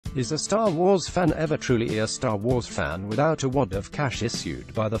Is a Star Wars fan ever truly a Star Wars fan without a wad of cash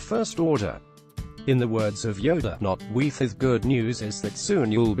issued by the First Order? In the words of Yoda, not with good news is that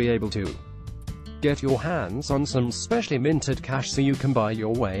soon you'll be able to get your hands on some specially minted cash so you can buy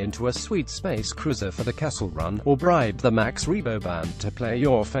your way into a sweet space cruiser for the Kessel Run, or bribe the Max Rebo Band to play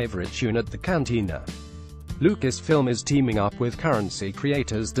your favorite tune at the Cantina. Lucasfilm is teaming up with currency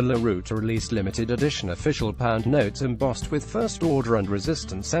creators De La Rue to release limited edition official pound notes embossed with First Order and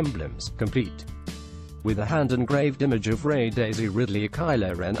Resistance emblems, complete with a hand-engraved image of Rey, Daisy Ridley,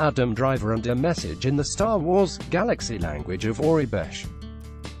 Kylo Ren, Adam Driver and a message in the Star Wars Galaxy language of Oribesh.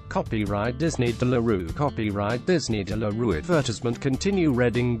 Copyright Disney De La Rue. Copyright Disney De La Rue. Advertisement continue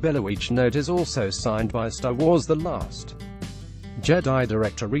reading below. Each note is also signed by Star Wars The Last Jedi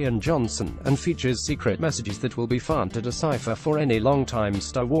director Rian Johnson, and features secret messages that will be fun to decipher for any longtime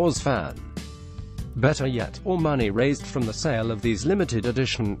Star Wars fan. Better yet, all money raised from the sale of these limited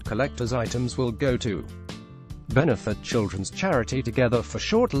edition collector's items will go to benefit children's charity Together for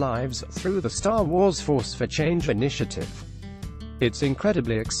Short Lives, through the Star Wars Force for Change initiative. It's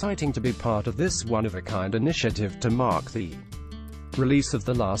incredibly exciting to be part of this one-of-a-kind initiative to mark the release of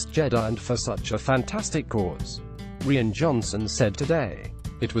The Last Jedi and for such a fantastic cause, Rian Johnson said today.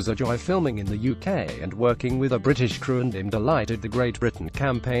 It was a joy filming in the UK and working with a British crew, and I'm delighted the Great Britain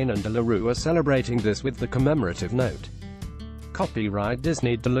campaign and De La Rue are celebrating this with the commemorative note. Copyright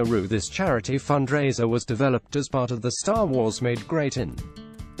Disney De La Rue. This charity fundraiser was developed as part of the Star Wars Made Great in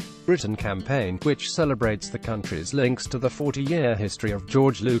Britain campaign, which celebrates the country's links to the 40-year history of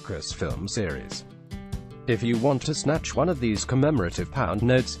George Lucas film series. If you want to snatch one of these commemorative pound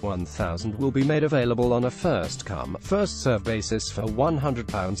notes, 1,000 will be made available on a first-come, first-served basis for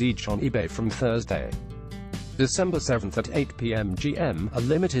 £100 each on eBay from Thursday, December 7th at 8 p.m. GM. A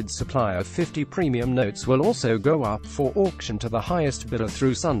limited supply of 50 premium notes will also go up for auction to the highest bidder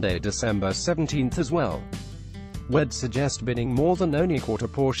through Sunday, December 17th as well. We'd suggest bidding more than only a quarter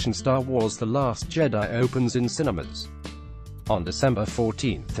portion. Star Wars The Last Jedi opens in cinemas on December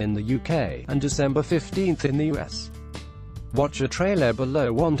 14th in the UK, and December 15th in the US. Watch a trailer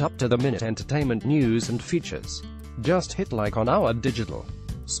below. Want up-to-the-minute entertainment news and features? Just hit like on our Digital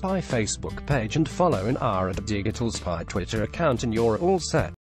Spy Facebook page and follow in our @Digital Spy Twitter account and you're all set.